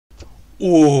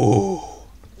Ooh!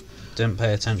 Didn't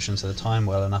pay attention to the time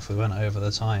well enough, we went over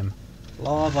the time.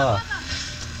 Lava!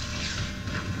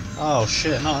 Oh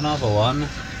shit, not another one.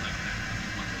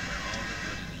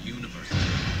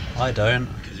 I don't.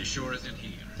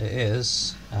 It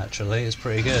is, actually, it's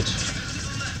pretty good.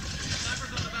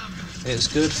 It's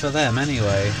good for them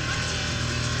anyway.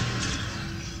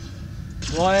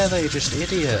 Why are they just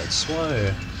idiots?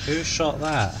 Whoa, who shot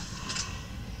that?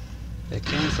 It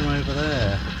came from over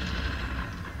there.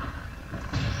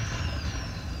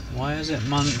 Why is it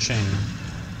munching?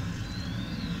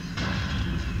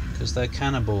 Because they're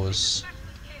cannibals.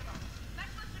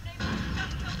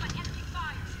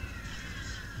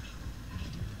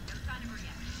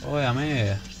 Oi, I'm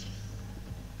here.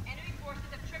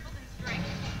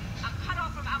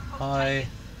 Hi,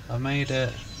 I made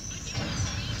it.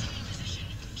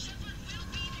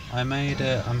 I made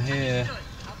it, I'm here.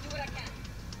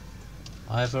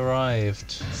 I've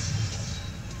arrived.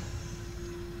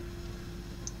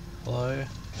 Hello?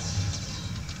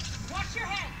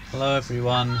 Hello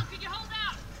everyone.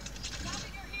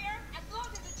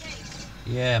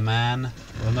 Yeah, man,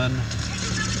 woman.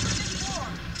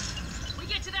 We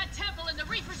get to that temple and the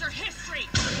reapers are history.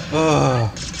 Ugh.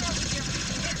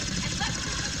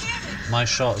 My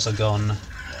shots are gone.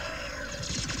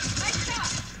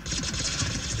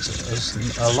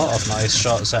 There's a lot of nice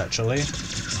shots actually.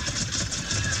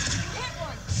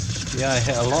 Yeah, I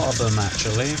hit a lot of them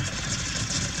actually.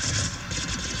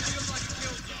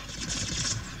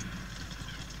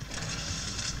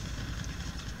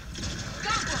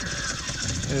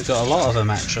 We've got a lot of them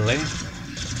actually.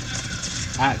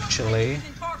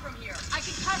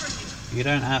 You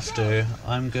don't have to.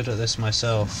 I'm good at this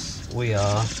myself. We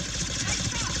are.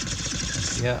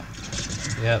 Yep.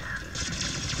 Yep.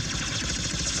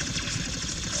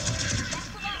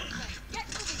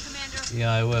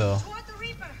 Yeah, I will.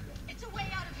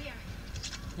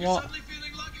 What?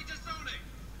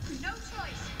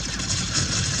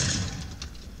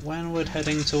 When would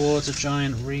heading towards a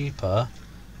giant reaper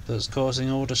that's causing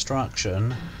all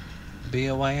destruction be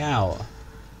a way out?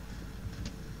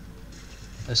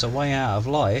 It's a way out of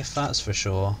life, that's for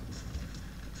sure.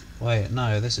 Wait,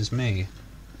 no, this is me.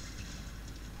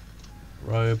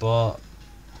 Robot.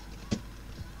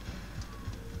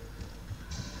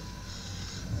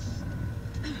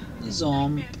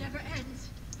 Zomb.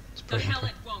 The hell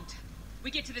it won't.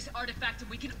 We get to this artifact and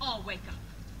we can all wake up.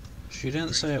 She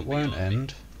didn't say it won't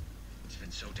end. It's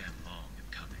been so damn long in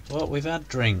coming. Well, we've had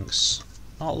drinks.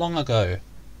 Not long ago.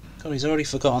 God, he's already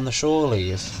forgotten the shore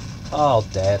leave. Oh,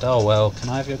 dead. Oh well, can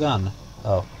I have your gun?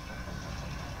 Oh.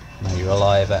 No, you're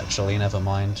alive actually, never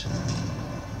mind.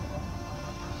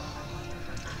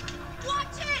 Watch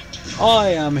it! I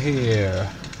am here!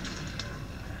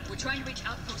 We're trying to reach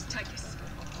Outpost Tychus.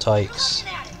 Tykes.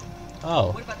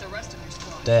 Oh. What about the rest of your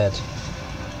squad? Dead.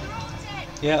 They're all dead.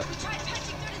 Yep. We tried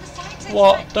punching through to the scientists,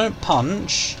 What? but Don't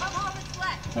punch. I'm all that's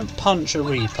left. Don't punch a What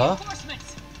about reaper.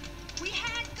 reinforcements? We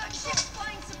had gunships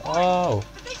flying support, Oh.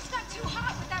 but things got too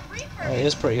hot with that reaper. Oh, it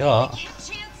is pretty hot. We can't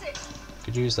chance it.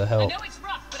 Could use the I help. know it's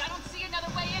rough, but I don't see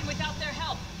another way in without their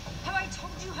help. Have I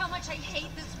told you how much I hate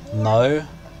this war? No.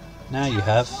 Now you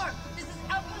have. This is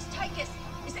Outpost Tychus.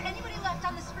 Is there anybody left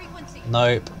on this frequency?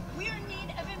 Nope. We're in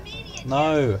need of immediate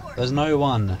No. support. There's no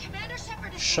one. Commander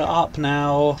Shepard is Shut up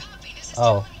now.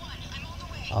 Oh.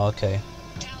 Oh, okay.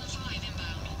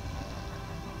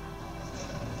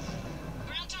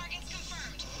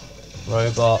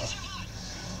 Robot.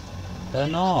 They're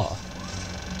not.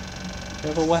 You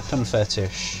have a weapon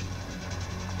fetish.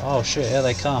 Oh shit, here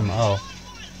they come. Oh.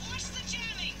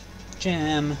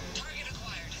 Jam.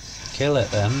 Kill it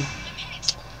then.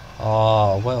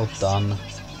 Oh, well done.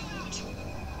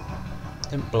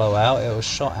 Didn't blow out, it was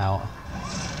shot out.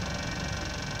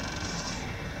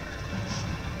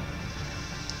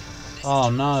 Oh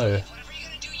no.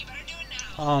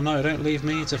 Oh no, don't leave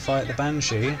me to fight the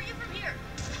Banshee.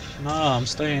 No, I'm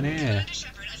staying here.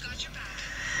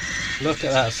 Look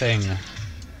at that thing.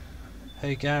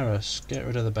 Hey Garrus, get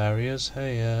rid of the barriers.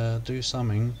 Hey, do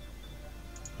something.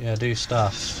 Yeah, do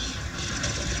stuff.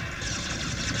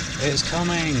 It's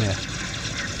coming!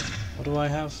 What do I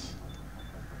have?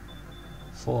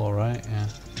 4, right? Yeah.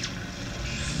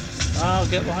 Oh,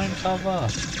 get behind cover!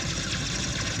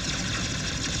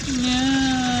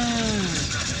 Yeah.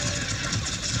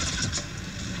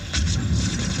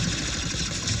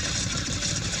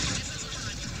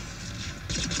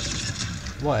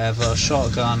 Whatever,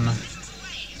 shotgun.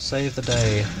 Save the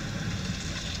day.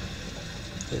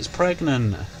 It's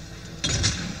pregnant.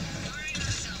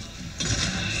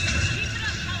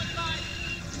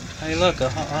 Hey look,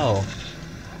 oh.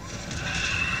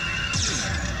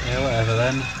 Yeah, whatever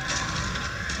then.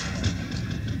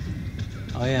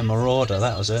 Oh yeah, Marauder,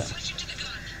 that was it.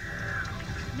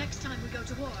 Next time we go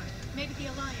to war, maybe the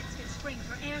Alliance can spring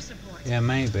for air support. Yeah,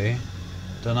 maybe.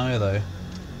 Dunno though.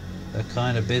 They're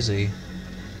kind of busy.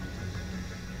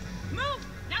 Move!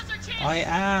 Now's our chance! I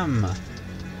am!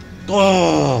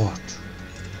 God!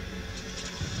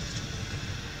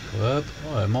 Whoop.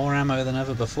 Oh, more ammo than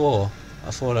ever before.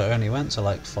 I thought it only went to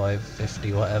like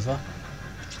 550 whatever.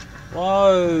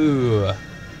 Whoa!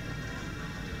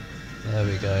 There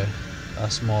we go.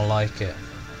 That's more like it.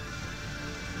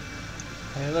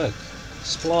 Hey look!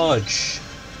 Splodge!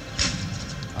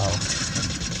 Oh.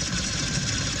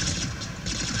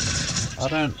 I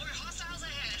don't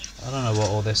know what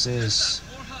all this is.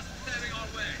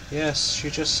 Yes, she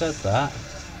just said that.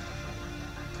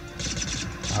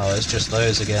 Oh, it's just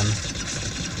those again.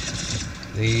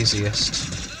 The easiest.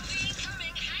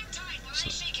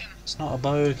 It's not a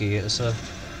bogey, it's a...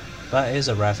 That is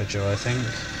a Ravager, I think.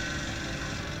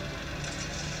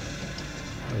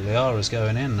 Oh, Liara's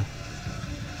going in.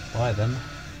 Why then?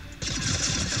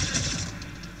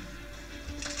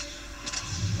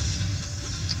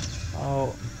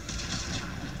 Oh.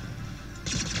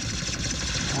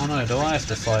 Oh no, do I have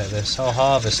to fight this? Oh,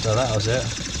 Harvester, that was it.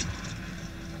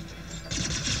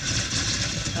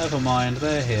 Never mind,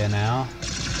 they're here now.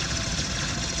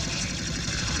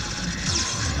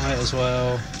 Might as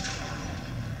well.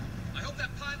 I hope that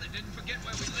pilot didn't forget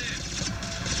where we live.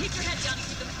 Keep your head down and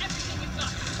give them everything you've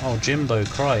got. Oh, Jimbo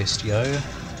Christ, yo.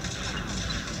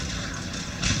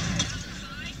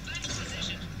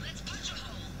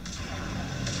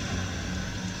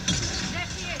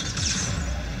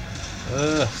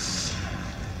 Ugh.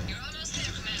 You're almost there,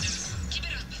 Commander. Keep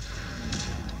it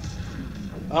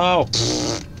up. Oh,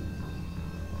 pfft.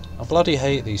 I bloody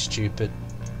hate these stupid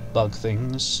bug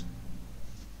things.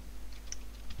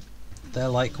 They're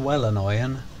like well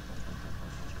annoying.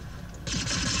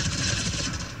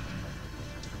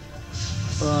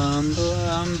 Bum,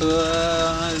 bum,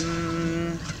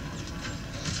 bum.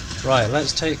 Right,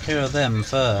 let's take care of them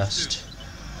first.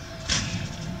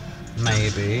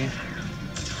 Maybe.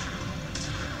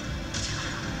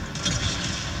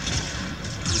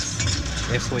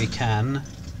 If we can. Right,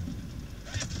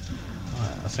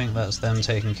 I think that's them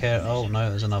taking care. Oh no,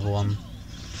 there's another one.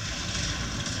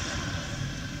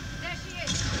 There she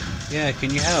is. Yeah,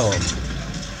 can you help?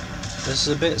 This is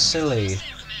a bit silly.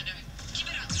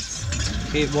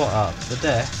 Keep what up? The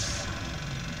death?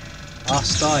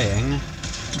 Us dying?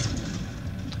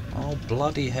 Oh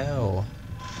bloody hell.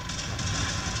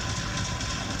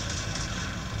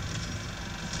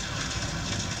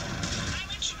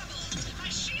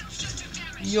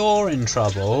 You're in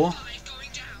trouble.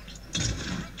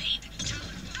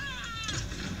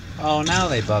 Oh, now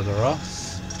they bugger off.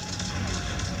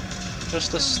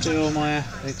 Just to steal my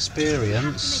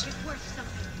experience.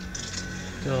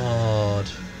 God.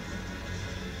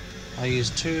 I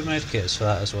used 2 medkits for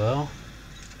that as well.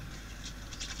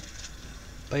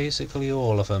 Basically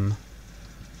all of them.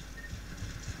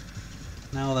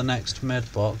 Now the next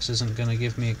med box isn't going to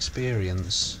give me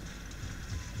experience.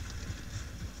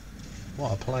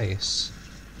 What a place.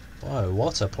 Whoa,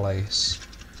 what a place.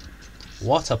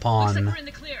 What a Looks pond. like we're in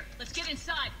the clear. Let's get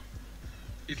inside.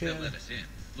 If they'll let us in.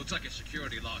 Looks like a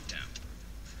security lockdown.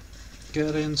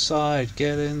 Get inside,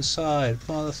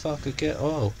 motherfucker, get...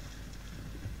 Oh.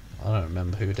 I don't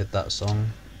remember who did that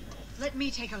song. Let me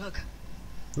take a look.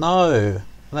 No!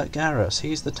 Let Garrus,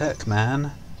 he's the tech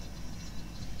man.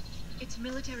 It's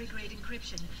military grade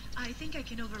encryption. I think I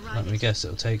can override Let me guess,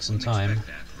 it'll take some Wouldn't time. expect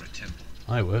that for a temple.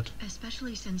 I would.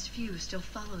 Especially since few still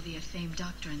follow the Athame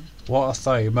doctrine. What a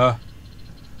thamer.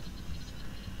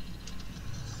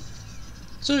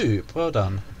 Soup, well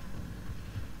done.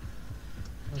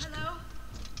 Hello?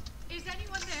 Is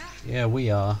anyone there? Yeah, we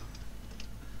are.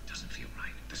 Doesn't feel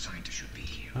right. The scientists should be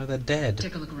here. Oh, they're dead.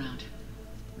 Take a look around.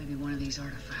 Maybe one of these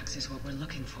artifacts is what we're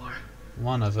looking for.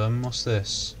 One of them, what's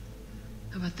this?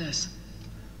 How about this?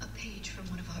 A page from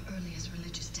one of our earliest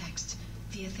religious texts,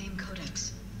 the Athame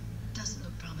Codex. Doesn't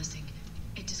look promising.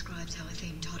 It describes how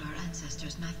Athame taught our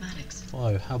ancestors mathematics.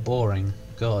 Whoa, how boring.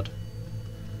 God.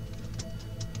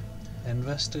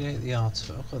 Investigate the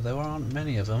artifact. Oh, there aren't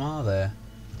many of them, are there?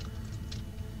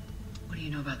 What do you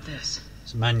know about this?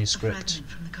 It's a A manuscript. fragment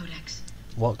from the Codex.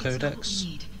 What It's not what codex? we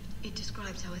need. It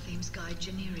describes how Athame's guide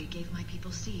Janiri gave my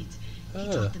people seeds. He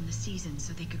Oh. taught them the seasons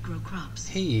so they could grow crops.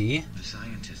 He... The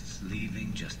scientists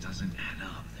leaving just doesn't add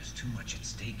up. There's too much at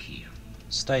stake here.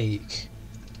 Steak.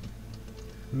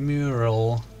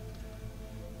 Mural.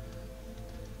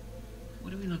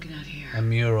 What are we looking at here? A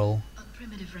mural. A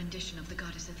primitive rendition of the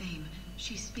goddess Athame.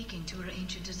 She's speaking to her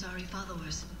ancient Azari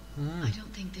followers. I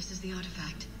don't think this is the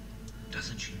artifact.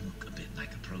 Doesn't she look a bit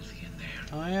like a Prothean there?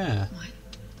 Oh yeah. What?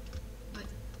 But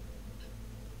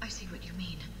I see what you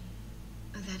mean.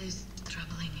 That is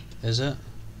troubling. Is it?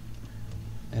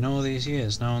 In all these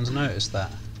years, no one's noticed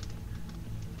that.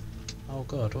 Oh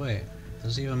god, wait.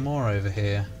 There's even more over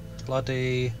here.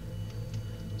 Bloody...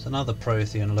 It's another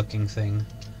Prothean looking thing.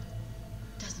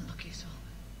 Doesn't look useful.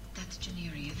 That's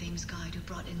Janiri, Athame's guide who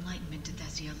brought enlightenment to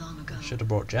Thessia long ago. Should have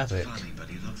brought Javik. Funny, but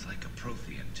he looks like a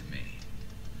Prothean to me.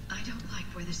 I don't like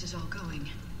where this is all going.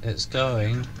 It's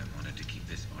going. I wanted to keep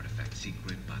this artifact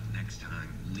secret, but next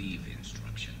time, leave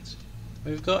instructions.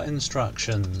 We've got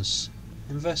instructions.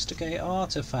 Investigate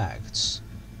artifacts.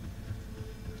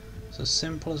 It's as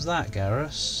simple as that,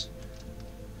 Garrus.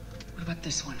 What about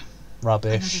this one?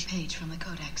 Rubbish. Another page from the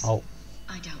Codex. Oh,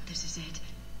 I doubt this is it.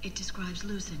 It describes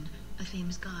Lucen,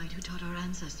 Athame's guide who taught our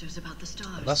ancestors about the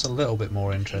stars. that's a little bit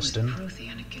more If interesting. he was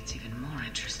Prothean, it gets even more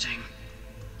interesting.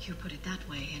 You put it that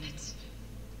way, and it's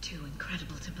too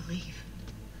incredible to believe.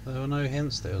 There were no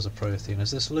hints that it was a Prothean. Is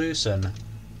this Lucen?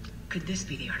 Could this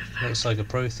be the artifact? Looks like a I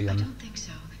Prothean. don't think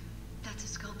so. That's a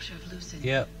sculpture of Lucen.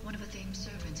 Yep. One of Athame's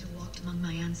servants who walked among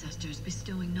my ancestors,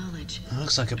 bestowing knowledge.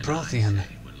 Looks like a And Prothean. I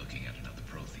say we're looking at another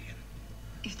Prothean.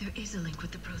 If there is a link with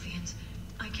the Protheans,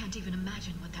 I can't even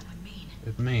imagine what that would mean.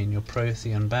 It would mean your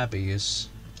Prothean babbies.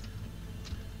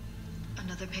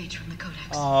 Another page from the Codex.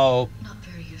 Oh, Not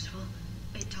very useful.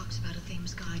 It talks about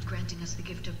Athame's guide granting us the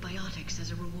gift of biotics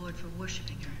as a reward for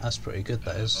worshipping her. that's pretty good,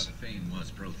 that is. But Athame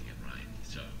was Prothean, right?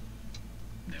 So,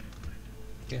 never mind.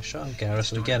 Yeah, shut up,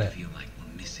 Garrus, we It's get starting it. to feel like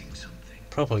we're missing something.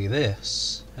 Probably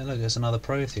this. Hey look, there's another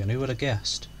Prothean. Who would have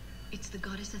guessed? It's the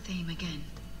goddess Athame again.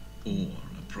 Or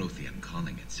a Prothean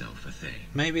calling itself Athame.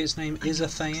 Maybe its name I is know it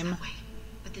looks Athame? that way,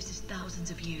 but this is thousands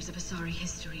of years of Asari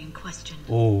history in question.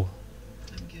 Oh,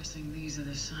 I'm guessing these are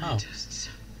the scientists.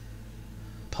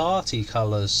 party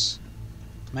colours.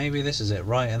 Maybe this is it,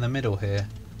 right in the middle here.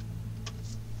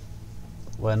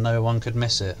 Where no one could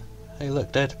miss it. Hey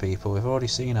look, dead people, we've already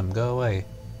seen them, go away.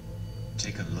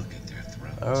 Take a look at their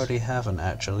throats. I already haven't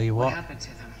actually, What what? happened to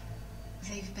them?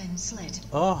 They've been slit.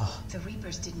 Oh, The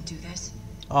Reapers didn't do this.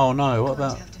 oh no, what We're going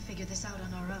about, to have to figure this out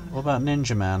on our own. what about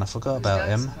Ninja Man? I forgot Who's about that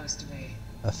him. supposed to be?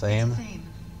 Athame. Athame.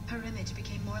 Her image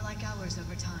became more like ours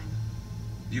over time.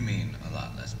 You mean a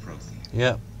lot less Prothean?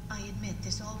 Yep. I admit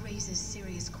this all raises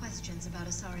serious questions about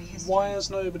Asari history. Why has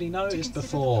nobody To noticed consider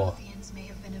before? the Protheans may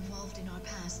have been involved in our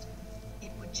past,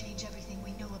 it would change everything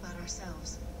we know about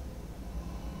ourselves.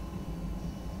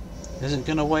 Is it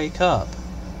gonna wake up? If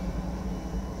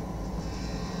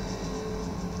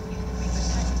the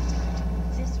Reapers hadn't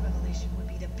attacked, this revelation would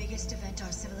be the biggest event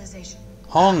our civilization.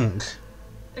 Honk!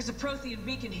 There's a Prothean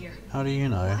beacon here. How do you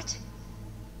know? What?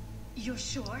 You're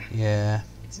sure? Yeah.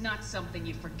 It's not something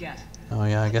you forget. Oh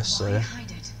yeah, I But guess why so.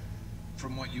 hide it?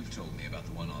 From what you've told me about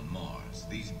the one on Mars,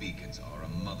 these beacons are a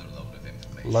motherload of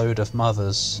information. Load of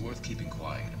mothers. Worth keeping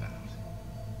quiet about.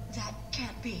 That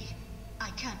can't be. I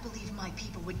can't believe my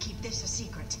people would keep this a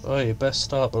secret. Oh, you best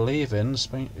start believing.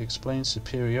 Explain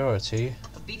superiority.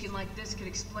 A beacon like this could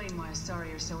explain why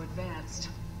Asari are so advanced.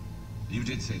 You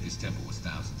did say this temple was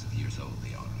thousands of years old,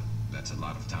 Liara. That's a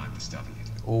lot of time to study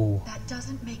it. Oh, That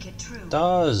doesn't make it true.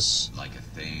 does. Like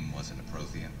Athame wasn't a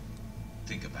Prothean?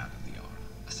 Think about it,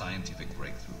 Liara. A scientific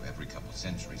breakthrough every couple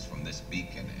centuries from this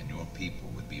beacon, and your people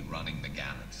would be running the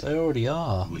galaxy. They already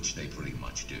are. Which they pretty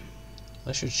much do.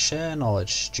 They should share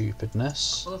knowledge,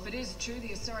 stupidness. Well, if it is true, the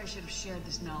Asari should have shared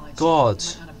this knowledge. God.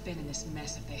 They might not have been in this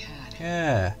mess if they had.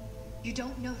 Yeah. You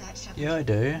don't know that, Shepard. Yeah, I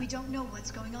do. We don't know what's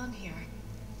going on here.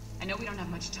 I know we don't have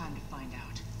much time to find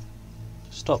out.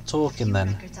 Stop The talking few then.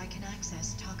 records I can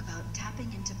access talk about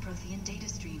tapping into Prothean data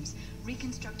streams,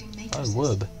 reconstructing Oh, matrices.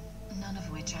 whoop. None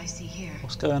of which I see here.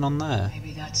 What's going on there?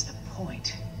 Maybe that's the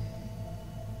point.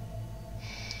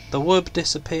 The whoop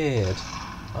disappeared.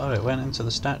 Oh, it went into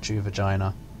the statue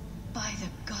vagina. By the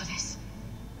goddess.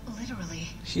 Literally.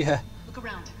 Yeah. Look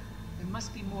around. There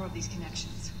must be more of these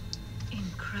connections.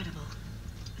 Incredible.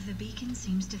 The beacon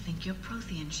seems to think you're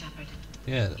Prothean, Shepard.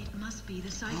 Yeah. It must be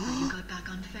the cipher you got back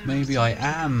on Ferro. Maybe I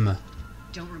am.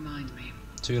 Don't remind me.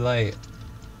 Too late.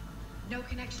 No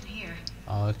connection here.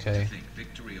 Oh, I okay. think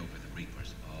victory over the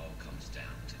Reapers all comes down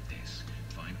to this.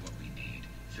 Find what we need,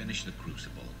 finish the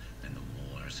Crucible, and the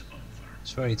war's over.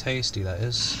 It's very tasty, that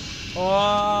is.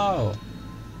 Whoa!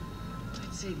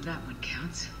 I'd say that one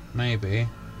counts. Maybe.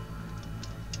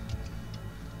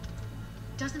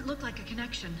 Doesn't look like a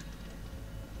connection.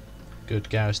 Good,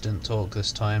 Garrus didn't talk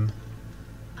this time.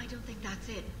 I don't think that's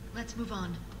it. Let's move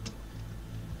on.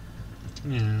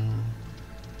 Meow.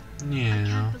 I Meow.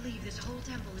 can't believe this whole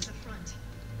temple is a front.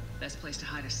 Best place to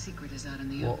hide a secret is out in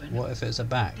the open. What if it's a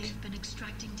back? They've been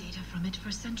extracting data from it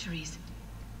for centuries.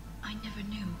 I never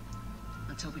knew.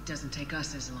 Let's hope it doesn't take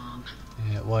us as long.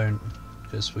 Yeah, it won't,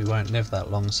 because we won't live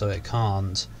that long, so it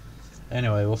can't.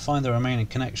 Anyway, we'll find the remaining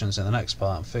connections in the next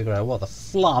part and figure out what the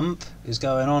flump is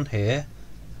going on here.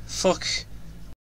 Fuck